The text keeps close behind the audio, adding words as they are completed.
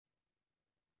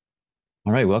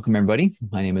All right, welcome everybody.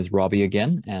 My name is Robbie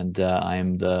again, and I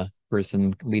am the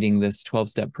person leading this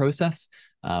 12-step process.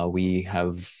 We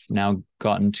have now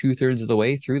gotten two-thirds of the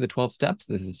way through the 12 steps.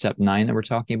 This is step 9 that we're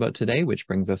talking about today, which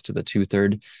brings us to the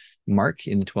two-third mark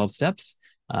in the 12 steps.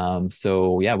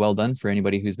 So yeah, well done for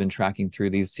anybody who's been tracking through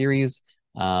these series.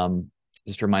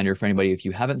 Just a reminder for anybody, if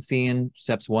you haven't seen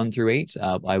steps 1 through 8,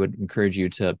 I would encourage you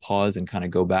to pause and kind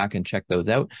of go back and check those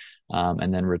out,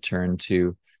 and then return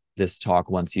to this talk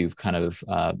once you've kind of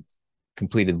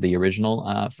completed the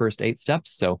original first 8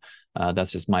 steps. So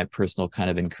that's just my personal kind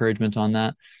of encouragement on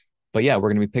that. But yeah,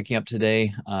 we're going to be picking up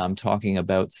today talking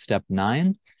about step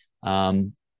 9.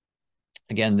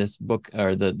 Again, this book,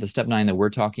 or the step 9 that we're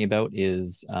talking about,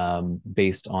 is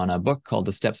based on a book called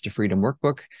The Steps to Freedom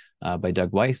Workbook by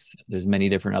Doug Weiss. There's many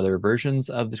different other versions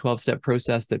of the 12-step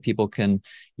process that people can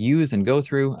use and go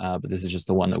through, but this is just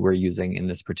the one that we're using in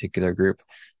this particular group.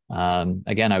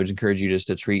 Again, I would encourage you just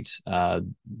to treat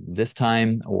this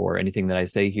time or anything that I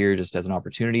say here just as an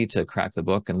opportunity to crack the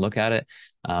book and look at it.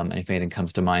 And if anything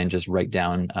comes to mind, just write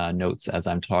down notes as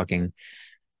I'm talking.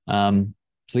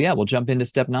 So yeah, we'll jump into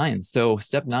step 9. So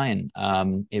step 9,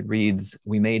 it reads,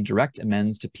 "We made direct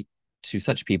amends to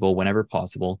such people whenever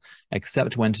possible,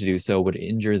 except when to do so would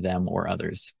injure them or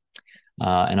others."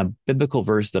 And a biblical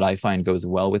verse that I find goes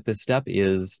well with this step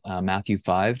is Matthew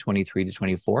 5:23 to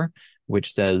 24,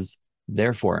 which says,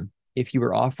 "Therefore, if you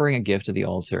are offering a gift at the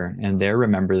altar and there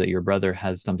remember that your brother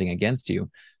has something against you,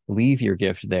 leave your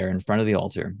gift there in front of the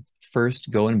altar. First,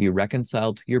 go and be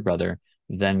reconciled to your brother,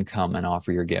 then come and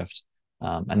offer your gift."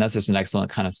 And that's just an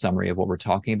excellent kind of summary of what we're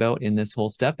talking about in this whole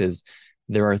step. Is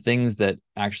there are things that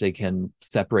actually can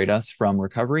separate us from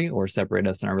recovery or separate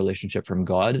us in our relationship from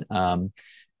God.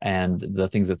 And the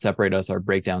things that separate us are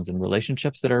breakdowns in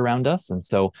relationships that are around us. And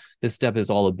so this step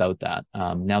is all about that.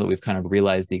 Now that we've kind of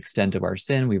realized the extent of our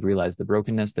sin, we've realized the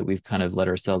brokenness that we've kind of let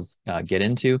ourselves get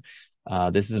into.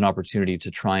 This is an opportunity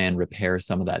to try and repair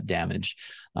some of that damage.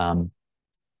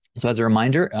 So as a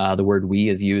reminder, the word "we"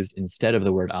 is used instead of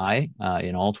the word "I"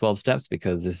 in all 12 steps,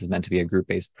 because this is meant to be a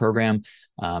group-based program.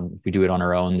 If we do it on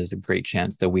our own, there's a great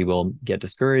chance that we will get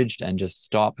discouraged and just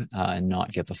stop and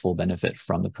not get the full benefit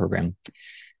from the program.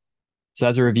 So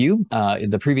as a review, in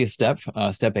the previous step,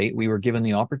 step 8, we were given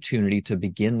the opportunity to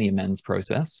begin the amends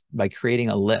process by creating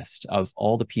a list of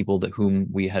all the people whom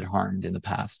we had harmed in the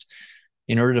past.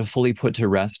 In order to fully put to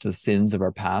rest the sins of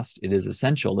our past, it is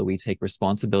essential that we take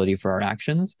responsibility for our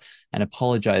actions and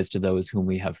apologize to those whom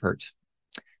we have hurt.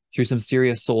 Through some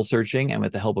serious soul searching and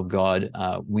with the help of God,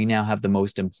 we now have the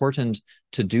most important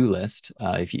to-do list,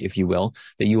 if you will,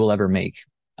 that you will ever make.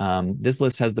 This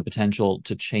list has the potential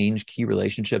to change key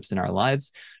relationships in our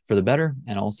lives for the better,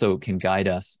 and also can guide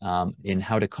us in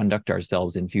how to conduct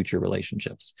ourselves in future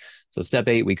relationships. So step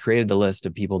 8, we created the list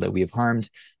of people that we have harmed,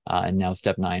 and now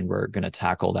step 9, we're going to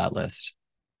tackle that list.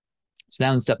 So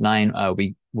now in step 9,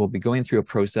 we will be going through a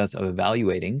process of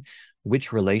evaluating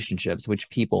which relationships, which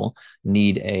people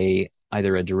need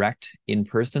either a direct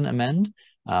in-person amend,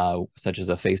 such as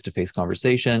a face-to-face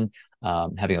conversation,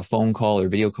 having a phone call or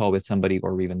video call with somebody,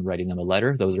 or even writing them a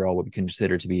letter. Those are all what we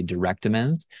consider to be direct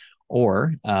amends.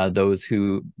 Or those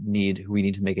who we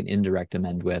need to make an indirect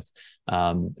amend with.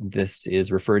 This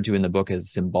is referred to in the book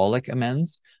as symbolic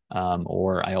amends,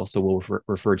 or I also will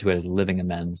refer to it as living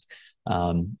amends.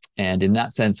 And in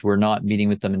that sense, we're not meeting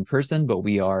with them in person, but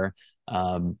we are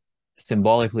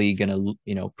symbolically going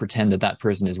to, pretend that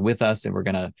person is with us, and we're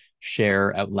going to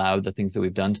share out loud the things that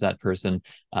we've done to that person,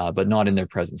 but not in their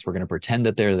presence. We're going to pretend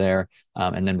that they're there,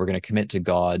 and then we're going to commit to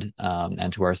God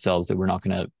and to ourselves that we're not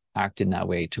going to act in that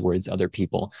way towards other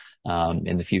people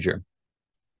in the future.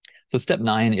 So step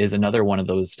 9 is another one of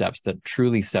those steps that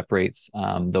truly separates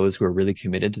those who are really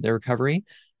committed to their recovery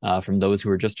from those who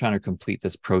are just trying to complete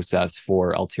this process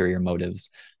for ulterior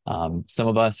motives. Some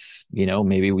of us,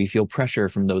 maybe we feel pressure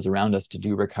from those around us to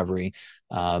do recovery,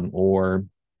 or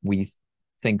we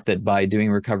think that by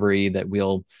doing recovery that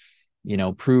we'll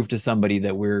prove to somebody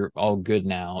that we're all good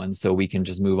now, and so we can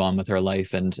just move on with our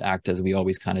life and act as we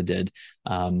always kind of did.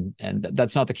 And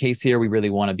that's not the case here. We really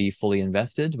want to be fully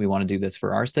invested. We want to do this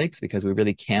for our sakes, because we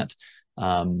really can't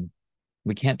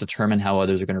determine how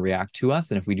others are going to react to us.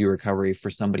 And if we do recovery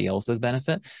for somebody else's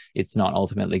benefit, it's not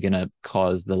ultimately going to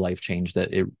cause the life change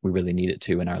that we really need it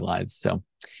to in our lives. So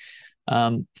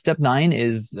step 9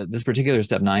 this particular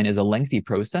step 9 is a lengthy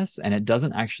process, and it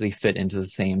doesn't actually fit into the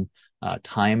same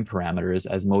time parameters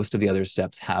as most of the other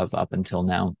steps have up until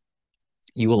now.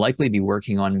 You will likely be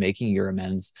working on making your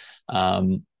amends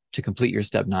to complete your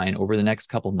step 9 over the next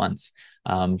couple months.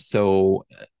 So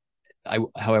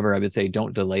however, I would say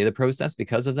don't delay the process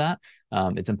because of that.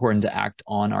 It's important to act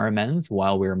on our amends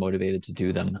while we're motivated to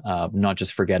do them, not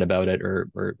just forget about it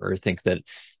or think that,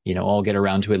 I'll get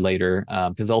around to it later,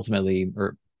 because ultimately,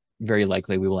 or very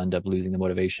likely, we will end up losing the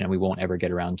motivation and we won't ever get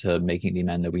around to making the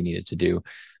amend that we needed to do.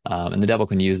 And the devil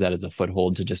can use that as a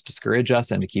foothold to just discourage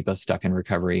us and to keep us stuck in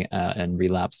recovery and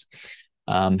relapse.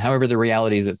 However, the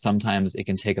reality is that sometimes it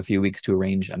can take a few weeks to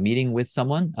arrange a meeting with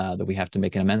someone that we have to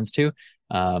make an amends to.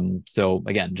 So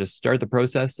again, just start the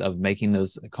process of making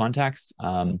those contacts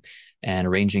and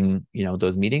arranging,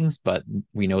 those meetings, but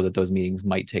we know that those meetings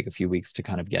might take a few weeks to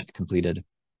kind of get completed.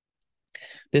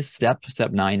 This step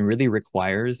 9, really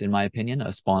requires, in my opinion,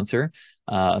 a sponsor's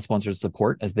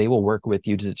support, as they will work with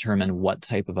you to determine what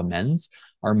type of amends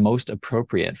are most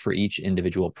appropriate for each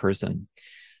individual person.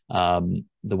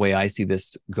 The way I see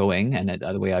this going, and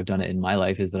the way I've done it in my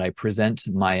life, is that I present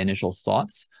my initial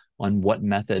thoughts on what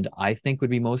method I think would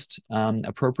be most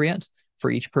appropriate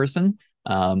for each person.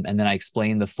 And then I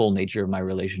explain the full nature of my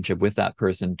relationship with that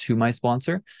person to my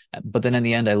sponsor. But then in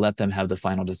the end, I let them have the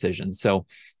final decision. So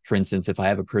for instance, if I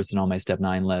have a person on my step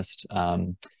 9 list,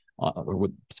 or a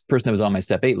person that was on my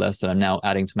step 8 list that I'm now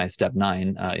adding to my step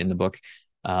 9 in the book,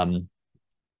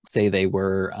 say they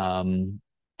were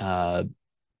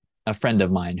a friend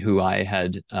of mine who I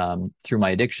had, through my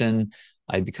addiction,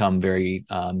 I'd become very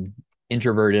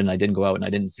introverted, and I didn't go out and I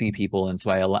didn't see people. And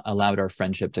so I allowed our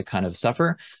friendship to kind of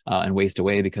suffer and waste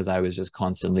away because I was just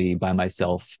constantly by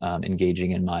myself,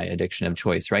 engaging in my addiction of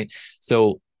choice, right?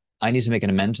 So I need to make an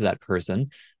amend to that person.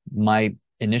 My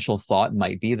initial thought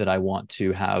might be that I want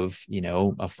to have,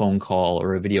 a phone call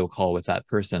or a video call with that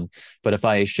person. But if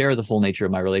I share the full nature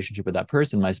of my relationship with that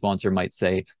person, my sponsor might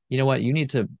say, you know what, you need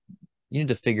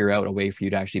to figure out a way for you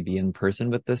to actually be in person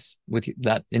with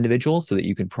that individual so that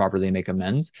you can properly make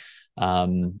amends,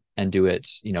 and do it,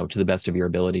 to the best of your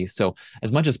ability. So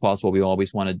as much as possible, we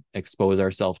always want to expose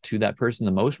ourselves to that person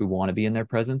the most. We want to be in their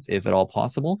presence if at all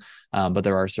possible. But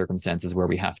there are circumstances where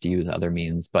we have to use other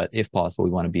means, but if possible,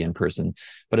 we want to be in person.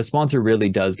 But a sponsor really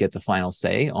does get the final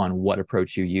say on what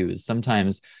approach you use.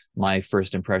 Sometimes my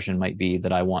first impression might be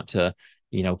that I want to,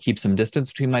 keep some distance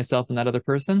between myself and that other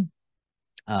person.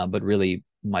 But really,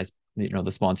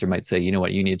 the sponsor might say, you know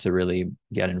what, you need to really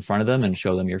get in front of them and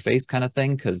show them your face, kind of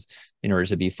thing, because in order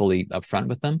to be fully upfront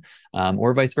with them,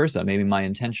 or vice versa. Maybe my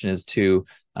intention is to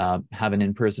have an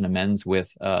in-person amends with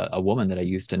a woman that I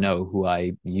used to know who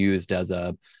I used as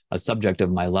a subject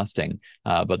of my lusting.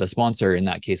 But the sponsor in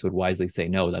that case would wisely say,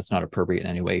 no, that's not appropriate in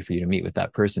any way for you to meet with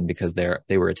that person because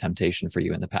they were a temptation for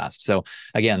you in the past. So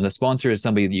again, the sponsor is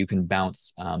somebody that you can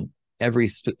bounce every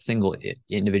single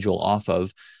individual off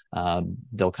of.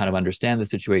 They'll kind of understand the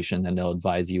situation and they'll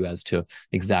advise you as to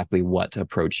exactly what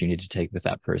approach you need to take with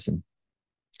that person.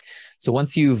 So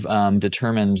once you've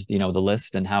determined, the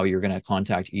list and how you're going to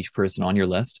contact each person on your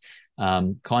list,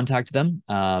 contact them,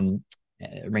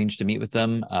 arrange to meet with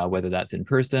them, whether that's in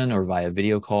person or via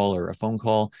video call or a phone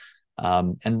call.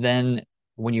 And then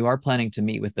when you are planning to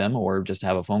meet with them or just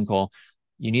have a phone call,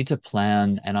 you need to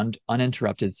plan an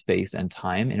uninterrupted space and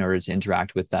time in order to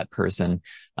interact with that person.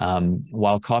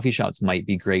 While coffee shops might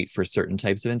be great for certain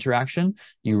types of interaction,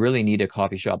 you really need a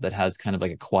coffee shop that has kind of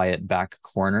like a quiet back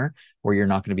corner where you're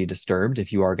not going to be disturbed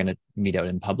if you are going to meet out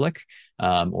in public.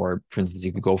 Or for instance,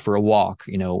 you could go for a walk,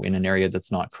 in an area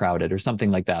that's not crowded or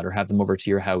something like that, or have them over to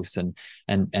your house and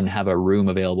have a room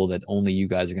available that only you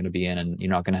guys are going to be in, and you're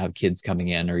not going to have kids coming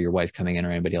in or your wife coming in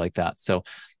or anybody like that. So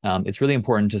it's really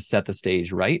important to set the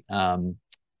stage right, and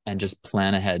just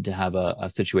plan ahead to have a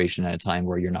situation at a time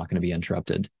where you're not going to be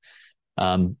interrupted.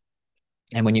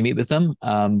 And when you meet with them,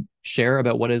 share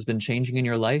about what has been changing in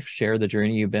your life, share the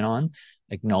journey you've been on,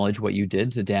 acknowledge what you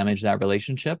did to damage that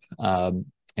relationship,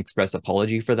 express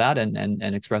apology for that,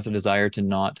 and express a desire to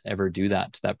not ever do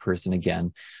that to that person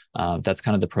again. That's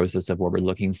kind of the process of what we're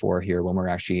looking for here when we're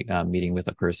actually meeting with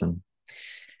a person.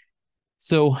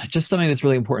 So just something that's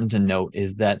really important to note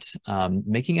is that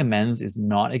making amends is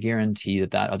not a guarantee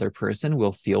that that other person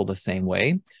will feel the same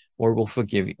way or will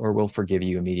forgive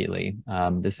you immediately.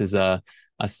 This is a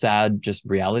sad just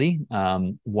reality.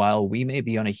 While we may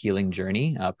be on a healing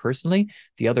journey personally,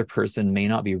 the other person may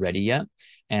not be ready yet,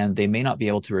 and they may not be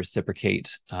able to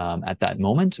reciprocate at that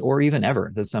moment or even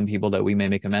ever. There's some people that we may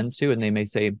make amends to, and they may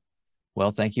say,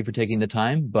 well, thank you for taking the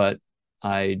time, but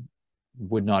I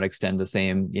would not extend the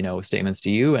same, statements to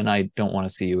you, and I don't want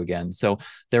to see you again. So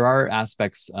there are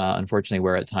aspects, unfortunately,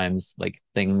 where at times like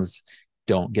things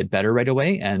don't get better right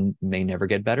away and may never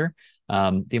get better.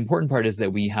 The important part is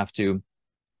that we have to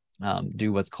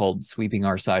do what's called sweeping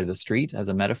our side of the street as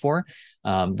a metaphor.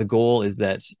 The goal is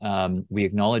that we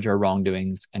acknowledge our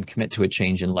wrongdoings and commit to a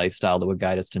change in lifestyle that would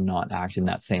guide us to not act in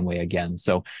that same way again.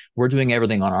 So we're doing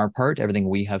everything on our part, everything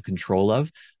we have control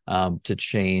of, to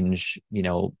change,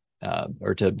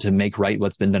 or to make right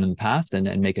what's been done in the past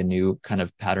and make a new kind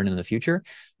of pattern in the future.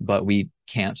 But we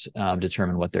can't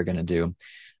determine what they're going to do.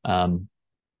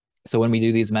 So when we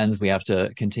do these amends, we have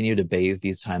to continue to bathe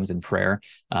these times in prayer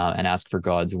and ask for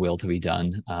God's will to be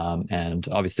done. And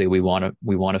obviously, we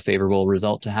want a favorable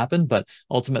result to happen, but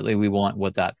ultimately, we want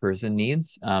what that person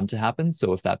needs to happen.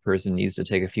 So if that person needs to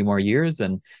take a few more years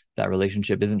and that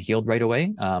relationship isn't healed right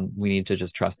away, we need to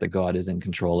just trust that God is in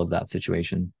control of that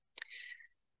situation.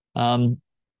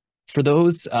 For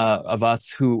those of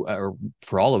us who, or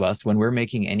for all of us, when we're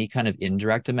making any kind of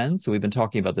indirect amends, so we've been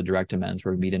talking about the direct amends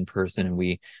where we meet in person and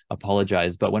we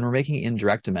apologize, but when we're making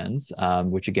indirect amends,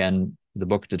 which again, the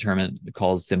book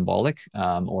calls symbolic,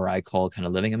 or I call kind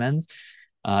of living amends,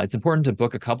 it's important to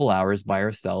book a couple hours by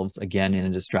ourselves, again, in a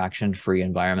distraction-free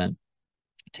environment.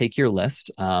 Take your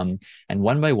list and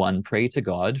one by one pray to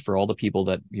God for all the people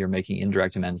that you're making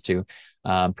indirect amends to.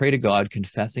 Pray to God,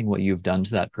 confessing what you've done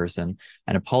to that person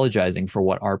and apologizing for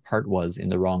what our part was in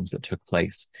the wrongs that took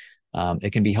place.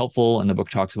 It can be helpful, and the book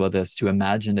talks about this, to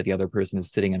imagine that the other person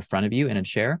is sitting in front of you in a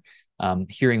chair,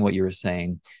 hearing what you were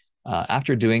saying.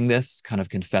 After doing this, kind of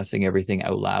confessing everything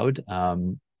out loud,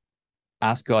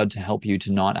 ask God to help you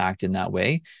to not act in that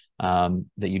way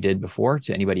that you did before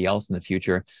to anybody else in the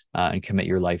future, and commit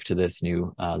your life to this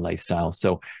new lifestyle.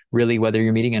 So really, whether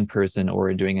you're meeting in person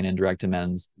or doing an indirect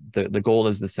amends, the goal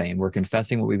is the same. We're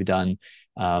confessing what we've done.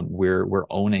 We're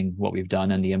owning what we've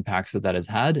done and the impacts that has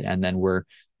had. And then we're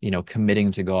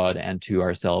committing to God and to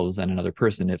ourselves and another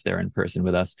person, if they're in person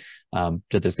with us, that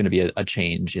there's going to be a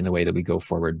change in the way that we go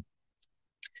forward.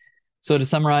 So to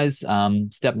summarize,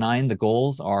 step 9, the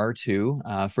goals are to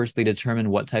firstly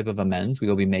determine what type of amends we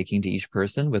will be making to each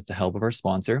person with the help of our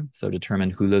sponsor. So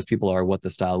determine who those people are, what the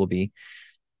style will be.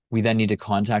 We then need to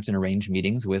contact and arrange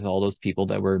meetings with all those people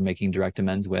that we're making direct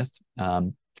amends with.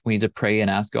 We need to pray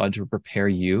and ask God to prepare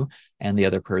you and the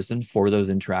other person for those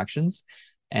interactions.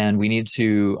 And we need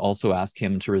to also ask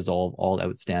him to resolve all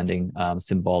outstanding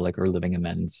symbolic or living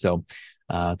amends. So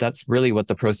that's really what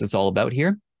the process is all about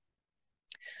here.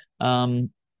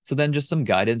 So then just some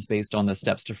guidance based on the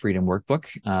Steps to Freedom workbook.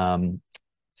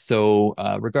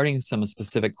 Regarding some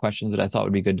specific questions that I thought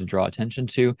would be good to draw attention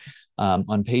to,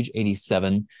 on page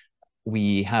 87,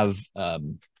 we have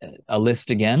a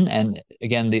list again. And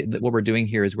again, what we're doing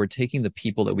here is we're taking the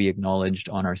people that we acknowledged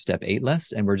on our step 8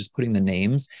 list, and we're just putting the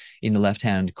names in the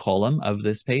left-hand column of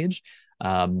this page.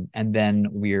 And then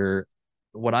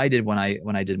what I did when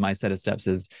I did my set of steps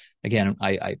is, again,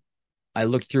 I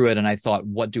looked through it and I thought,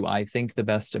 what do I think the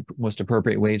best, most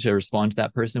appropriate way to respond to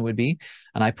that person would be?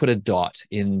 And I put a dot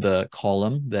in the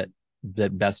column that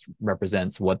best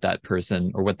represents what that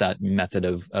person or what that method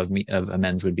of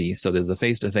amends would be. So there's the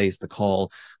face-to-face, the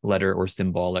call, letter, or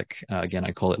symbolic. Again,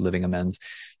 I call it living amends.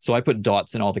 So I put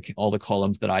dots in all the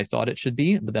columns that I thought it should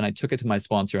be, but then I took it to my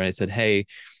sponsor and I said, hey,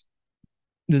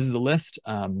 this is the list.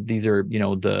 These are,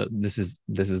 this is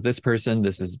this person.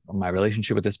 This is my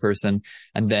relationship with this person.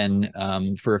 And then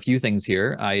for a few things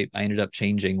here, I ended up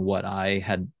changing what I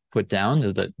had put down,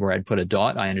 that where I'd put a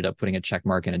dot, I ended up putting a check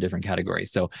mark in a different category.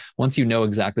 So once you know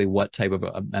exactly what type of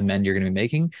amend you're going to be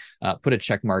making, put a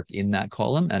check mark in that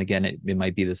column. And again, it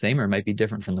might be the same or it might be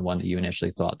different from the one that you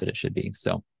initially thought that it should be.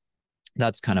 So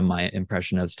that's kind of my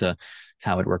impression as to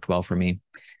how it worked well for me.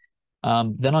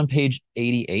 Then on page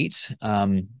 88,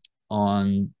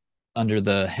 under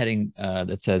the heading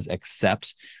that says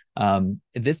accept,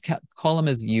 this column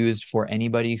is used for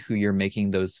anybody who you're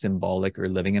making those symbolic or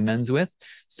living amends with.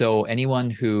 So anyone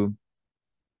who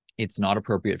it's not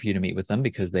appropriate for you to meet with them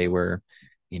because they were,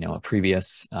 a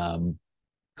previous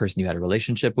person you had a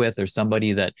relationship with, or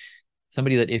somebody that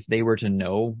if they were to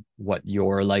know what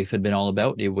your life had been all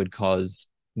about, it would cause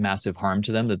massive harm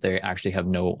to them that they actually have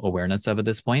no awareness of at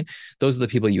this point. Those are the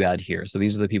people you add here. So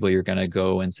these are the people you're going to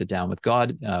go and sit down with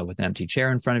God with an empty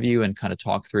chair in front of you and kind of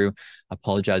talk through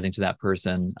apologizing to that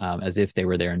person as if they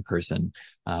were there in person,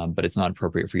 but it's not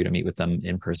appropriate for you to meet with them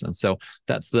in person. So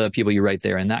that's the people you write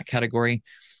there in that category.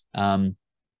 And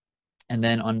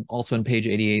then also on page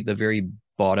 88, the very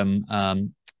bottom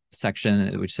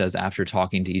section, which says after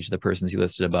talking to each of the persons you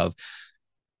listed above,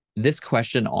 this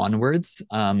question onwards,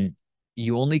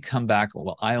 you only come back,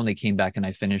 well, I only came back and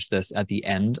I finished this at the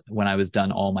end when I was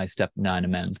done all my step 9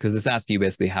 amends, because this asks you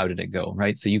basically, how did it go,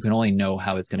 right? So you can only know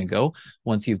how it's going to go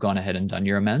once you've gone ahead and done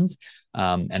your amends.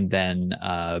 And then,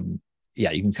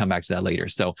 yeah, you can come back to that later.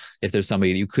 So if there's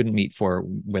somebody that you couldn't meet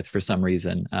with for some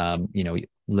reason,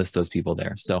 list those people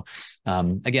there. So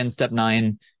again, step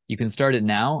 9, you can start it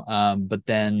now, but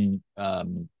then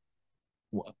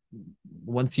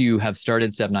once you have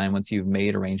started step 9, once you've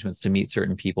made arrangements to meet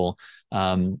certain people,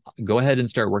 go ahead and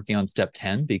start working on step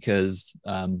 10, because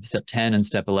step 10 and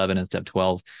step 11 and step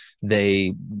 12,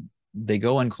 they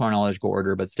go in chronological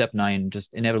order, but step 9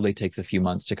 just inevitably takes a few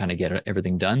months to kind of get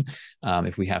everything done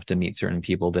if we have to meet certain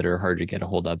people that are hard to get a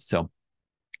hold of. So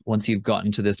once you've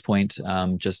gotten to this point,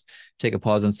 just take a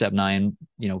pause on step 9,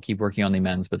 keep working on the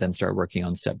amends, but then start working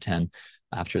on step 10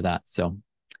 after that. So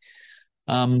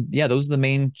yeah, those are the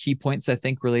main key points, I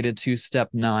think, related to step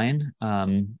 9.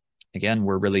 Again,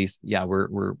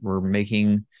 we're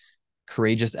making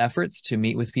courageous efforts to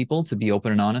meet with people, to be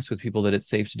open and honest with people that it's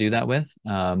safe to do that with.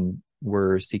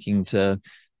 We're seeking to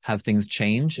have things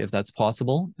change if that's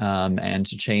possible, and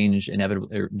to change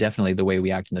inevitably, definitely the way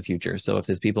we act in the future. So if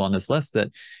there's people on this list that,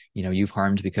 you've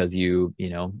harmed because you've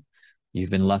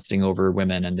been lusting over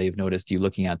women and they've noticed you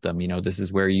looking at them, this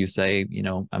is where you say,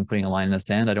 I'm putting a line in the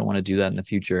sand. I don't want to do that in the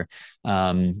future.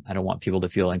 I don't want people to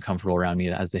feel uncomfortable around me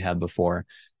as they have before.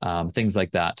 Things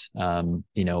like that.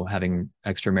 Having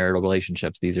extramarital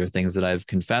relationships. These are things that I've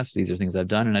confessed. These are things I've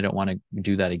done, and I don't want to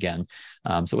do that again.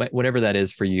 So whatever that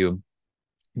is for you,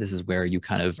 this is where you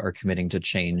kind of are committing to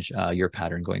change your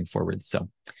pattern going forward. So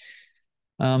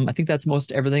I think that's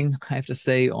most everything I have to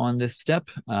say on this step.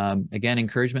 Again,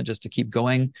 encouragement just to keep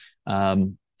going.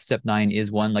 Step 9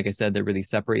 is one, like I said, that really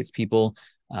separates people.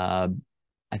 I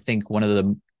think one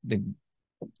of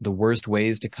the worst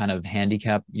ways to kind of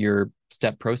handicap your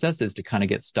step process is to kind of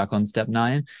get stuck on step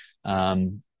 9,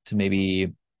 to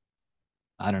maybe,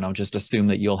 I don't know, just assume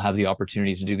that you'll have the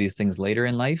opportunity to do these things later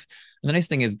in life. And the nice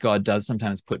thing is God does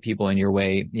sometimes put people in your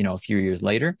way, a few years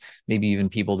later, maybe even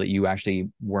people that you actually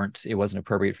it wasn't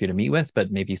appropriate for you to meet with, but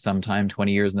maybe sometime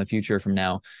 20 years in the future from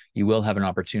now, you will have an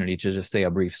opportunity to just say a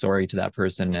brief sorry to that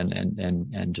person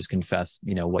and just confess,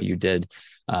 what you did.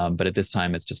 But at this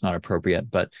time, it's just not appropriate.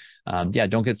 But yeah,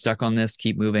 don't get stuck on this.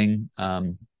 Keep moving.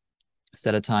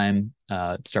 Set a time,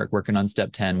 start working on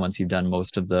step 10 once you've done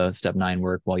most of the step 9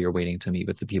 work while you're waiting to meet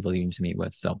with the people you need to meet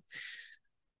with. So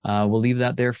we'll leave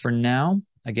that there for now.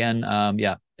 Again,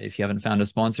 yeah, if you haven't found a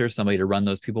sponsor, somebody to run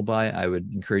those people by, I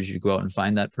would encourage you to go out and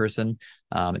find that person.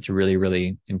 It's really,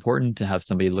 really important to have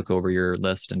somebody look over your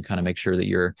list and kind of make sure that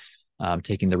you're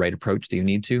taking the right approach that you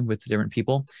need to with the different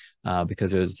people,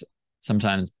 because there's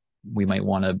sometimes we might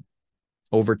want to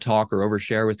over talk or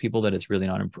overshare with people that it's really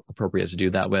not appropriate to do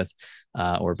that with,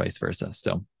 or vice versa.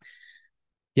 So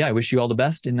yeah, I wish you all the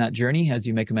best in that journey as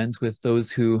you make amends with those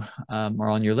who are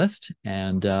on your list.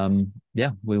 And yeah,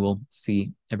 we will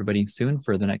see everybody soon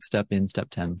for the next step in step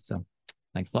 10. So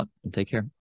thanks a lot and take care.